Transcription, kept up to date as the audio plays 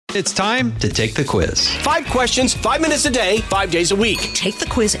It's time to take the quiz. 5 questions, 5 minutes a day, 5 days a week. Take the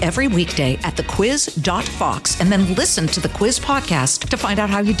quiz every weekday at thequiz.fox and then listen to the quiz podcast to find out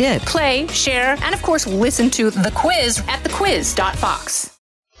how you did. Play, share, and of course, listen to the quiz at thequiz.fox.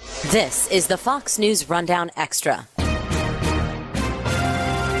 This is the Fox News Rundown Extra.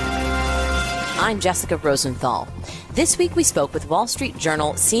 I'm Jessica Rosenthal. This week we spoke with Wall Street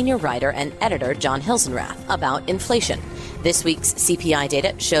Journal senior writer and editor John Hilsenrath about inflation. This week's CPI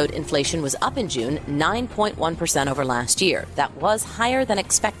data showed inflation was up in June 9.1% over last year. That was higher than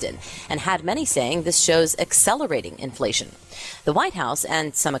expected and had many saying this shows accelerating inflation. The White House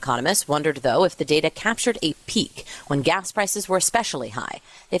and some economists wondered, though, if the data captured a peak when gas prices were especially high.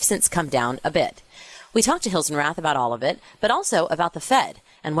 They've since come down a bit. We talked to Hilsenrath about all of it, but also about the Fed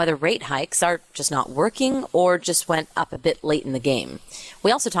and whether rate hikes are just not working or just went up a bit late in the game.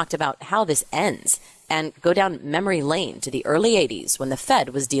 We also talked about how this ends and go down memory lane to the early 80s when the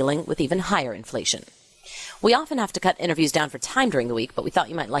Fed was dealing with even higher inflation. We often have to cut interviews down for time during the week, but we thought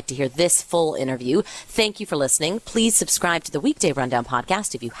you might like to hear this full interview. Thank you for listening. Please subscribe to the Weekday Rundown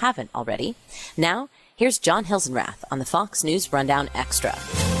podcast if you haven't already. Now, here's John Hilsenrath on the Fox News Rundown Extra.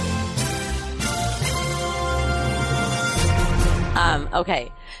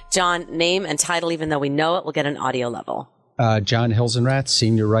 Okay, John, name and title, even though we know it, we'll get an audio level. John Hilsenrath,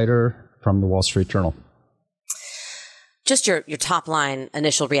 senior writer from the Wall Street Journal. Just your top line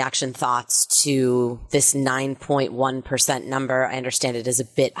initial reaction thoughts to this 9.1% number. I understand it is a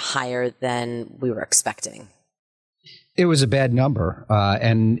bit higher than we were expecting. It was a bad number,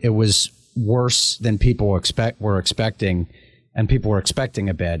 and it was worse than people were expecting, and people were expecting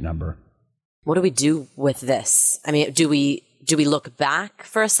a bad number. What do we do with this? I mean, do we look back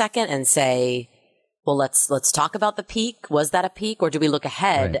for a second and say, well, let's talk about the peak. Was that a peak? Or do we look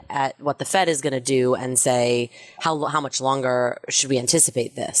ahead at what the Fed is going to do and say, how much longer should we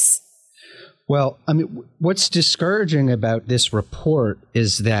anticipate this? Well, I mean, what's discouraging about this report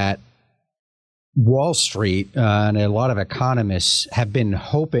is that Wall Street and a lot of economists have been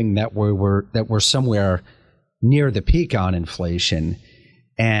hoping that we're somewhere near the peak on inflation.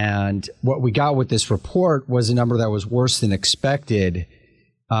 And what we got with this report was a number that was worse than expected.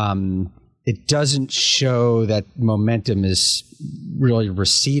 It doesn't show that momentum is really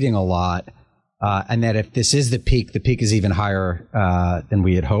receding a lot, and that if this is the peak is even higher than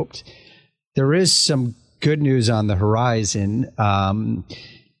we had hoped. There is some good news on the horizon.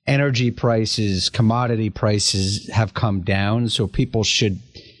 Energy prices, commodity prices have come down, so people should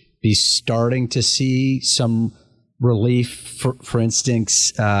be starting to see some relief, for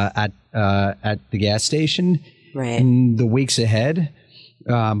instance, at the gas station in the weeks ahead.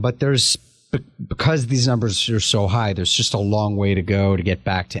 But because these numbers are so high, there's just a long way to go to get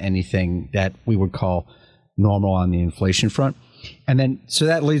back to anything that we would call normal on the inflation front. And then, so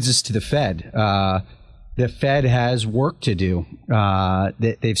that leads us to the Fed. The Fed has work to do.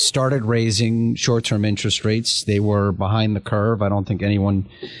 They've started raising short-term interest rates. They were behind the curve. I don't think anyone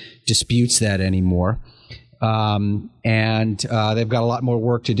disputes that anymore. And they've got a lot more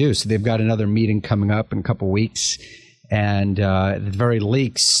work to do. So they've got another meeting coming up in a couple of weeks. And at the very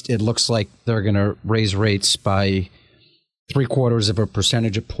least, it looks like they're going to raise rates by 0.75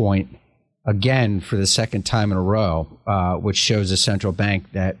 percentage point again for the second time in a row, which shows a central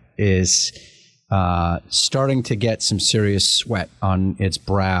bank that is starting to get some serious sweat on its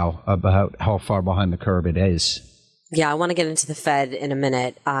brow about how far behind the curve it is. Yeah, I want to get into the Fed in a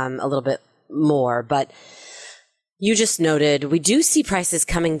minute, a little bit more, but you just noted we do see prices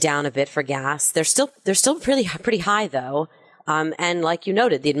coming down a bit for gas. They're still pretty high though. And like you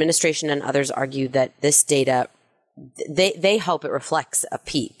noted, the administration and others argue that this data, they hope it reflects a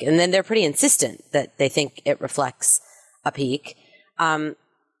peak. And then they're pretty insistent that they think it reflects a peak. As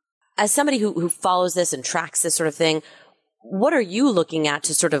somebody who follows this and tracks this sort of thing, what are you looking at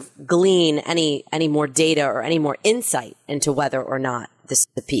to sort of glean any more data or any more insight into whether or not this is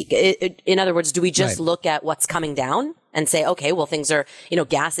the peak? In other words, do we just look at what's coming down and say, okay, well, things are,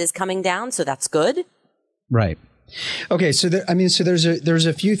 gas is coming down, so that's good? Right. Okay. So there's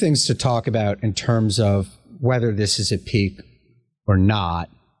a few things to talk about in terms of whether this is a peak or not,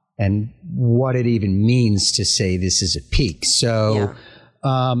 and what it even means to say this is a peak. So,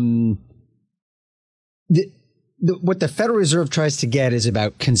 what the Federal Reserve tries to get is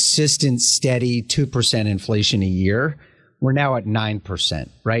about consistent, steady 2% inflation a year. We're now at 9%,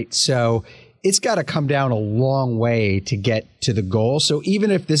 right? So it's got to come down a long way to get to the goal. So even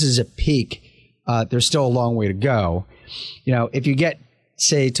if this is a peak, there's still a long way to go. If you get,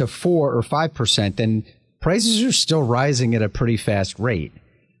 say, to 4 or 5%, then prices are still rising at a pretty fast rate.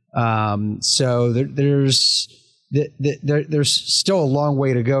 So there's there's still a long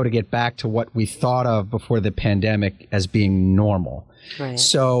way to go to get back to what we thought of before the pandemic as being normal. Right.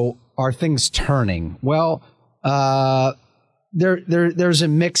 So are things turning? Well, there's a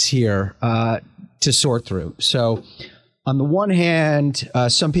mix here to sort through. So on the one hand,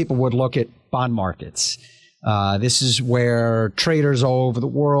 some people would look at bond markets. This is where traders all over the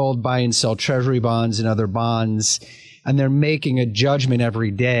world buy and sell treasury bonds and other bonds, and they're making a judgment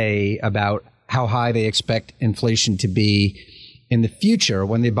every day about how high they expect inflation to be in the future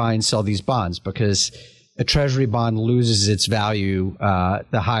when they buy and sell these bonds, because a treasury bond loses its value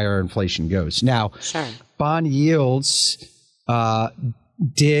the higher inflation goes. Now, sure. Bond yields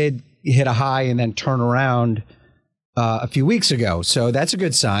did hit a high and then turn around a few weeks ago. So that's a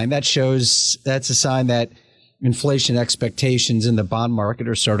good sign. That's a sign that inflation expectations in the bond market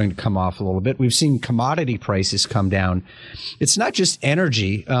are starting to come off a little bit. We've seen commodity prices come down. It's not just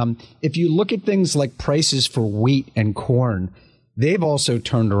energy. If you look at things like prices for wheat and corn, they've also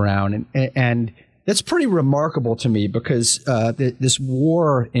turned around. And that's pretty remarkable to me, because this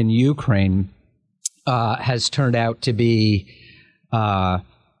war in Ukraine has turned out to be a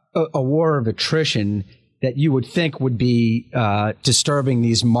war of attrition that you would think would be disturbing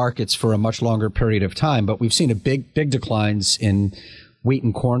these markets for a much longer period of time. But we've seen a big declines in wheat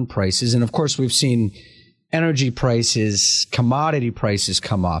and corn prices. And of course, we've seen energy prices, commodity prices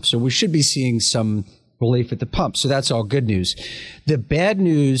come off. So we should be seeing some relief at the pump. So that's all good news. The bad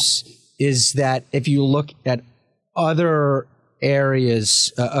news is that if you look at other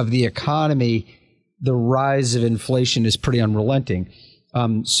areas of the economy, the rise of inflation is pretty unrelenting.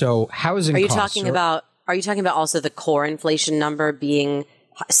 So housing costs. Are you talking about also the core inflation number being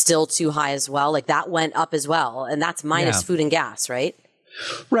still too high as well? Like that went up as well, and that's minus food and gas, right?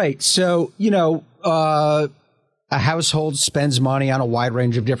 Right. So, a household spends money on a wide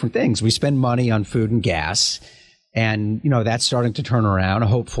range of different things. We spend money on food and gas, and, that's starting to turn around.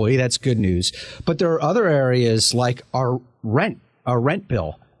 Hopefully, that's good news. But there are other areas like our rent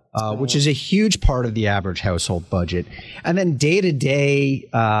bill, which is a huge part of the average household budget. And then day-to-day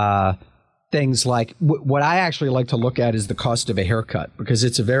things like what I actually like to look at is the cost of a haircut, because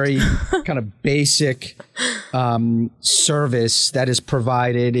it's a very kind of basic service that is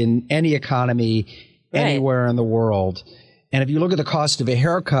provided in any economy anywhere in the world. And if you look at the cost of a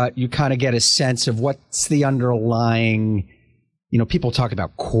haircut, you kind of get a sense of what's the underlying, people talk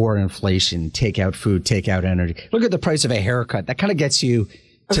about core inflation, take out food, take out energy. Look at the price of a haircut. That kind of gets you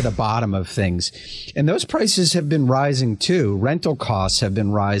to the bottom of things. And those prices have been rising too. Rental costs have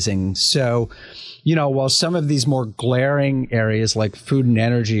been rising. So, while some of these more glaring areas like food and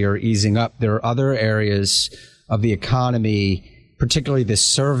energy are easing up, there are other areas of the economy, particularly the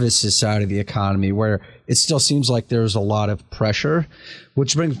services side of the economy, where it still seems like there's a lot of pressure,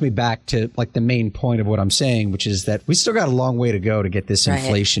 which brings me back to like the main point of what I'm saying, which is that we still got a long way to go to get this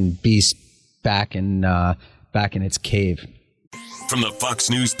inflation beast back in its cave. From the Fox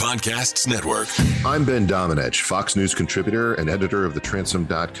News Podcasts Network. I'm Ben Domenech, Fox News contributor and editor of the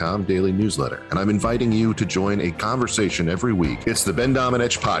Transom.com daily newsletter, and I'm inviting you to join a conversation every week. It's the Ben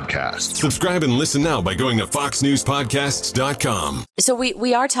Domenech Podcast. Subscribe and listen now by going to foxnewspodcasts.com. So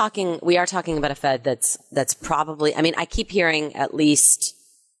we are talking about a Fed that's probably, I keep hearing at least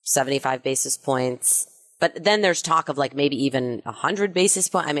 75 basis points, but then there's talk of like maybe even 100 basis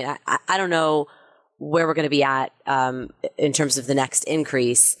points. I don't know where we're going to be at in terms of the next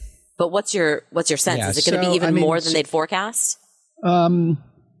increase. But what's your sense? Is it going to be even more than they'd forecast? So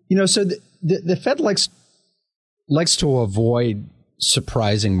the Fed likes to avoid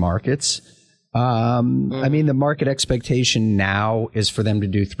surprising markets. The market expectation now is for them to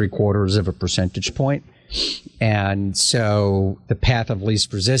do 0.75 of a percentage point. And so the path of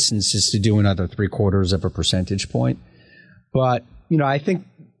least resistance is to do another 0.75 of a percentage point. But, I think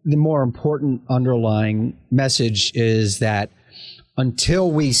the more important underlying message is that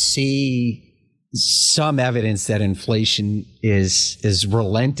until we see some evidence that inflation is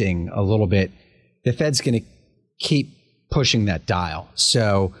relenting a little bit, the Fed's going to keep pushing that dial.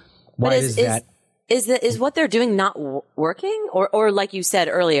 So why is that? Is what they're doing not working? Or like you said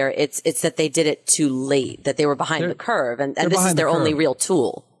earlier, it's that they did it too late, that they were behind the curve, and this is their only real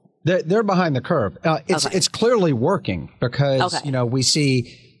tool. They're behind the curve. It's clearly working because, we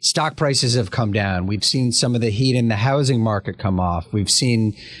see stock prices have come down. We've seen some of the heat in the housing market come off. We've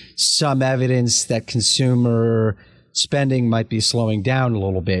seen some evidence that consumer spending might be slowing down a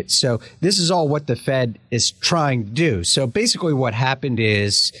little bit. So this is all what the Fed is trying to do. So basically what happened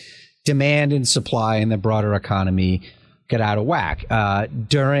is demand and supply in the broader economy get out of whack.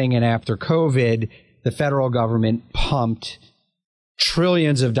 During and after COVID, the federal government pumped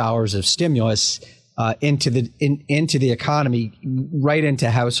trillions of dollars of stimulus into the economy, right into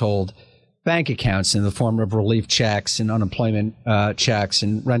household bank accounts in the form of relief checks and unemployment checks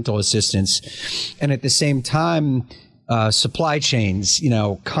and rental assistance. And at the same time, supply chains,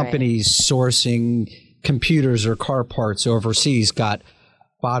 companies sourcing computers or car parts overseas got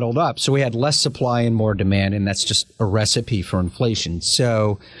bottled up. So we had less supply and more demand, and that's just a recipe for inflation.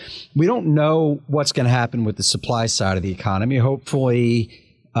 So we don't know what's going to happen with the supply side of the economy. Hopefully,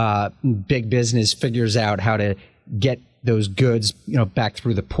 big business figures out how to get those goods, back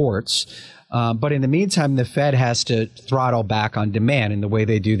through the ports. But in the meantime, the Fed has to throttle back on demand, and the way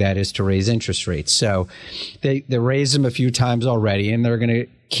they do that is to raise interest rates. So they raised them a few times already, and they're going to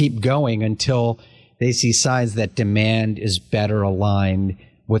keep going until they see signs that demand is better aligned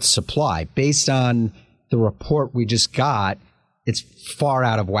with supply. Based on the report we just got, it's far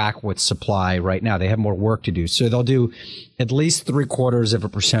out of whack with supply right now. They have more work to do. So they'll do at least 0.75 of a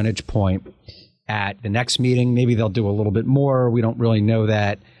percentage point at the next meeting. Maybe they'll do a little bit more. We don't really know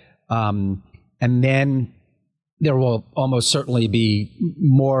that. And then there will almost certainly be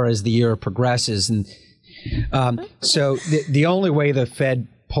more as the year progresses. And so the only way the Fed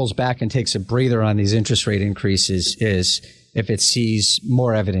pulls back and takes a breather on these interest rate increases is if it sees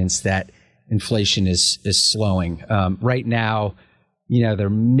more evidence that inflation is slowing. Right now, there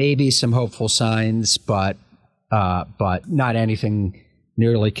may be some hopeful signs, but not anything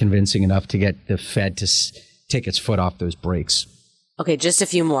nearly convincing enough to get the Fed to take its foot off those brakes. Okay, just a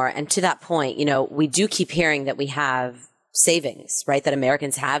few more. And to that point, we do keep hearing that we have savings, right? That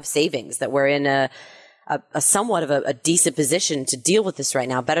Americans have savings, that we're in a somewhat of a decent position to deal with this right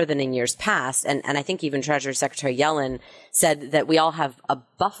now, better than in years past. And I think even Treasury Secretary Yellen said that we all have a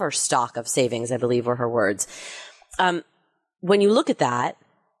buffer stock of savings, I believe were her words. When you look at that,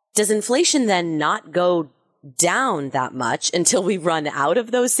 does inflation then not go down that much until we run out of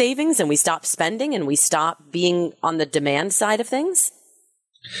those savings and we stop spending and we stop being on the demand side of things?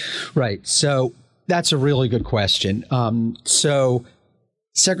 Right. So that's a really good question. So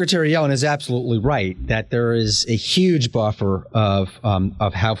Secretary Yellen is absolutely right that there is a huge buffer of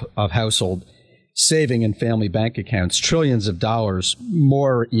household saving and family bank accounts, trillions of dollars,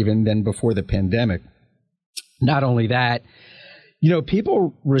 more even than before the pandemic. Not only that,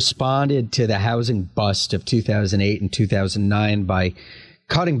 people responded to the housing bust of 2008 and 2009 by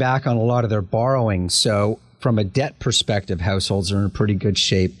cutting back on a lot of their borrowing. So from a debt perspective, households are in pretty good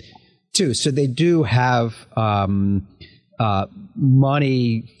shape too. So they do have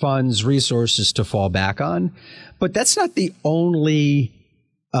money, funds, resources to fall back on. But that's not the only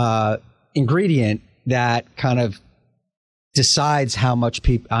ingredient that kind of decides how much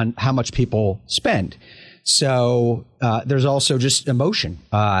people spend. So there's also just emotion.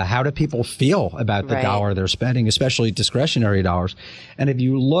 How do people feel about the dollar they're spending, especially discretionary dollars? And if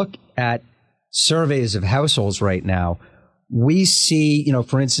you look at surveys of households right now, we see,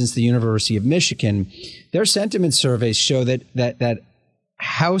 for instance, the University of Michigan, their sentiment surveys show that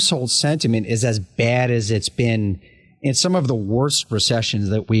household sentiment is as bad as it's been in some of the worst recessions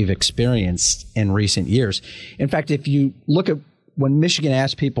that we've experienced in recent years. In fact, if you look at when Michigan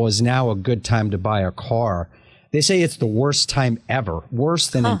asks people, is now a good time to buy a car, they say it's the worst time ever, worse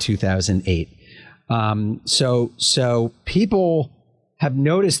than in 2008. So people have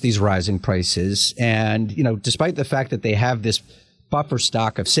noticed these rising prices, and despite the fact that they have this buffer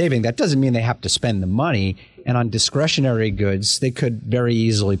stock of saving, that doesn't mean they have to spend the money. And on discretionary goods, they could very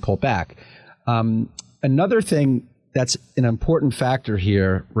easily pull back. Another thing that's an important factor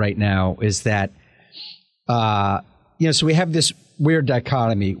here right now is that so we have this weird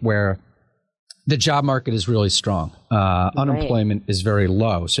dichotomy where the job market is really strong. Unemployment is very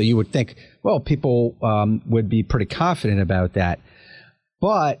low. So you would think, well, people would be pretty confident about that.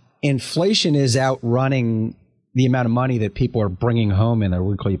 But inflation is outrunning the amount of money that people are bringing home in their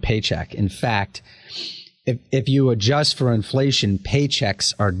weekly paycheck. In fact, if you adjust for inflation,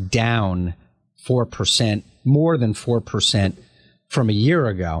 paychecks are down 4%, more than 4% from a year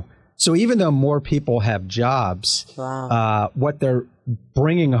ago. So even though more people have jobs, what they're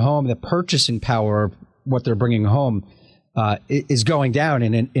bringing home, the purchasing power of what they're bringing home is going down.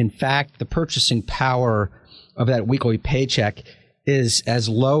 And in fact, the purchasing power of that weekly paycheck is as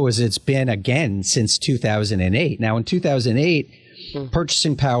low as it's been again since 2008. Now, in 2008,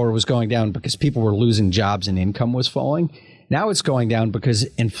 purchasing power was going down because people were losing jobs and income was falling. Now it's going down because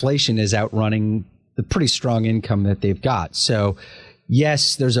inflation is outrunning the pretty strong income that they've got. So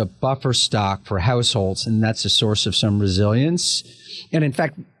yes, there's a buffer stock for households, and that's a source of some resilience. And in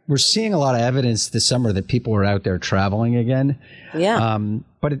fact, we're seeing a lot of evidence this summer that people are out there traveling again. Yeah.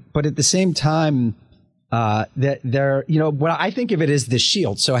 But at the same time, they're, what I think of it as the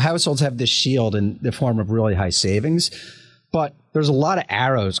shield. So households have this shield in the form of really high savings, but there's a lot of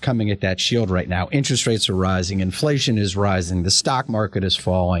arrows coming at that shield right now. Interest rates are rising. Inflation is rising. The stock market is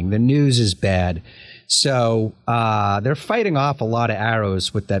falling. The news is bad. So they're fighting off a lot of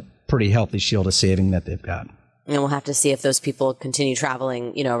arrows with that pretty healthy shield of saving that they've got. And we'll have to see if those people continue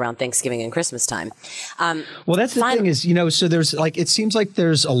traveling, around Thanksgiving and Christmas time. Well, that's the thing is, so there's it seems like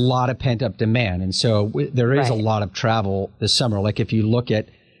there's a lot of pent up demand. And so there is a lot of travel this summer. Like if you look at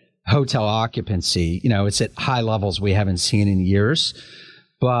hotel occupancy, it's at high levels we haven't seen in years.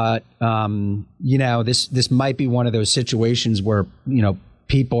 But, this might be one of those situations where,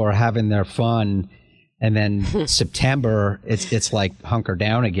 people are having their fun. And then September, it's like hunker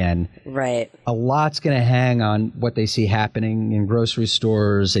down again. Right. A lot's going to hang on what they see happening in grocery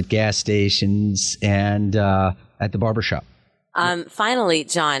stores, at gas stations, and at the barbershop. Finally,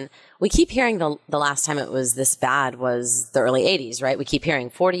 John, we keep hearing the last time it was this bad was the early 80s, right? We keep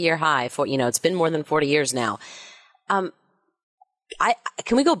hearing 40-year high. It's been more than 40 years now. Can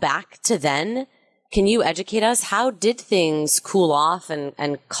we go back to then? Can you educate us? How did things cool off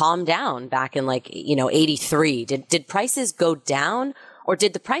and calm down back in 83? Did prices go down, or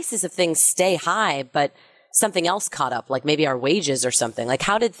did the prices of things stay high, but something else caught up, like maybe our wages or something? Like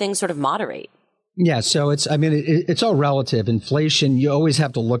how did things sort of moderate? Yeah, so it's all relative. Inflation, you always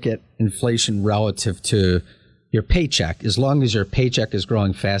have to look at inflation relative to your paycheck. As long as your paycheck is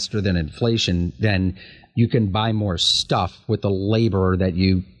growing faster than inflation, then you can buy more stuff with the labor that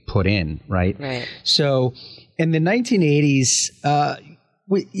you put in, right? Right. So in the 1980s,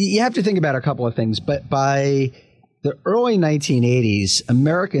 you have to think about a couple of things, but by the early 1980s,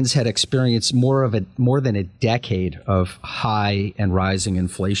 Americans had experienced more than a decade of high and rising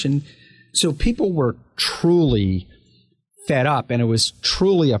inflation. So people were truly fed up, and it was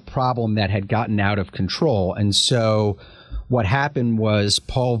truly a problem that had gotten out of control. And so what happened was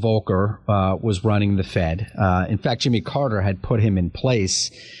Paul Volcker was running the Fed. In fact, Jimmy Carter had put him in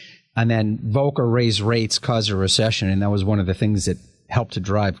place. And then Volcker raised rates, caused a recession, and that was one of the things that helped to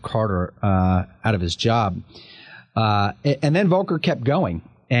drive Carter out of his job. And then Volcker kept going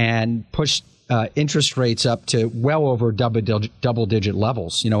and pushed interest rates up to well over double-digit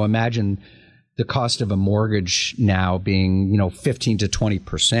levels. Imagine the cost of a mortgage now being 15 to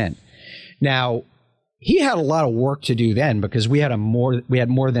 20%. Now, he had a lot of work to do then because we had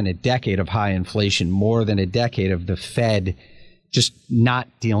more than a decade of high inflation, more than a decade of the Fed just not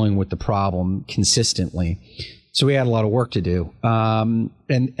dealing with the problem consistently. So we had a lot of work to do. And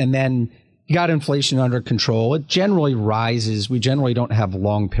then you got inflation under control. It generally rises. We generally don't have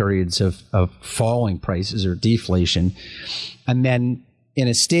long periods of falling prices or deflation. And then in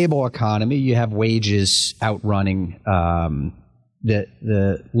a stable economy, you have wages outrunning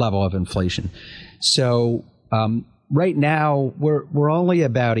the level of inflation. So right now, we're only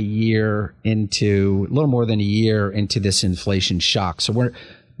about a little more than a year into this inflation shock. So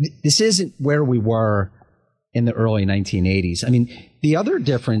this isn't where we were in the early 1980s. I mean, the other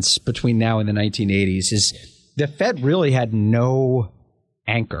difference between now and the 1980s is the Fed really had no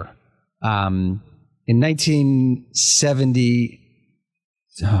anchor. In 1970,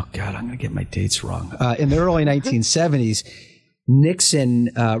 oh God, I'm going to get my dates wrong. In the early 1970s,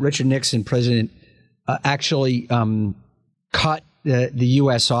 Richard Nixon, president, actually cut the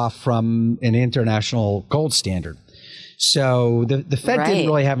U.S. off from an international gold standard. So the Fed didn't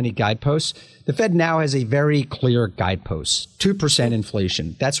really have any guideposts. The Fed now has a very clear guidepost, 2%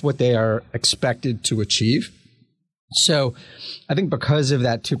 inflation. That's what they are expected to achieve. So I think because of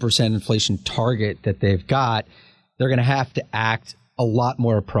that 2% inflation target that they've got, they're going to have to act a lot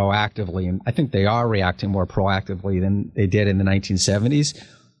more proactively. And I think they are reacting more proactively than they did in the 1970s.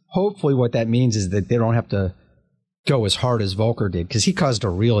 Hopefully what that means is that they don't have to go as hard as Volcker did, because he caused a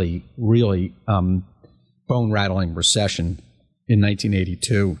really, really bone-rattling recession in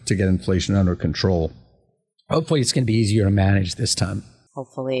 1982 to get inflation under control. Hopefully it's going to be easier to manage this time.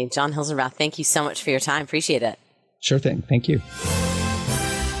 Hopefully. John Hilsenrath, thank you so much for your time. Appreciate it. Sure thing. Thank you.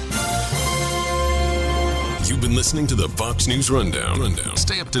 You've been listening to the Fox News Rundown.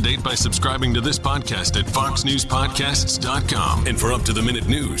 Stay up to date by subscribing to this podcast at foxnewspodcasts.com. And for up-to-the-minute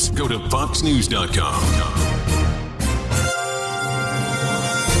news, go to foxnews.com.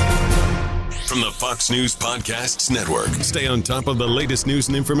 From the Fox News Podcasts Network. Stay on top of the latest news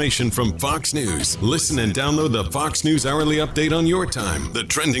and information from Fox News. Listen and download the Fox News Hourly Update on your time. The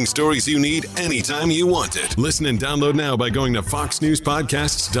trending stories you need anytime you want it. Listen and download now by going to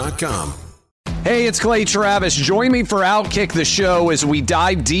foxnewspodcasts.com. Hey, it's Clay Travis. Join me for Outkick the Show as we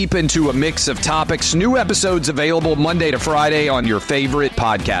dive deep into a mix of topics. New episodes available Monday to Friday on your favorite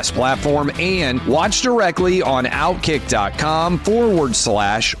podcast platform, and watch directly on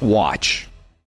Outkick.com/watch.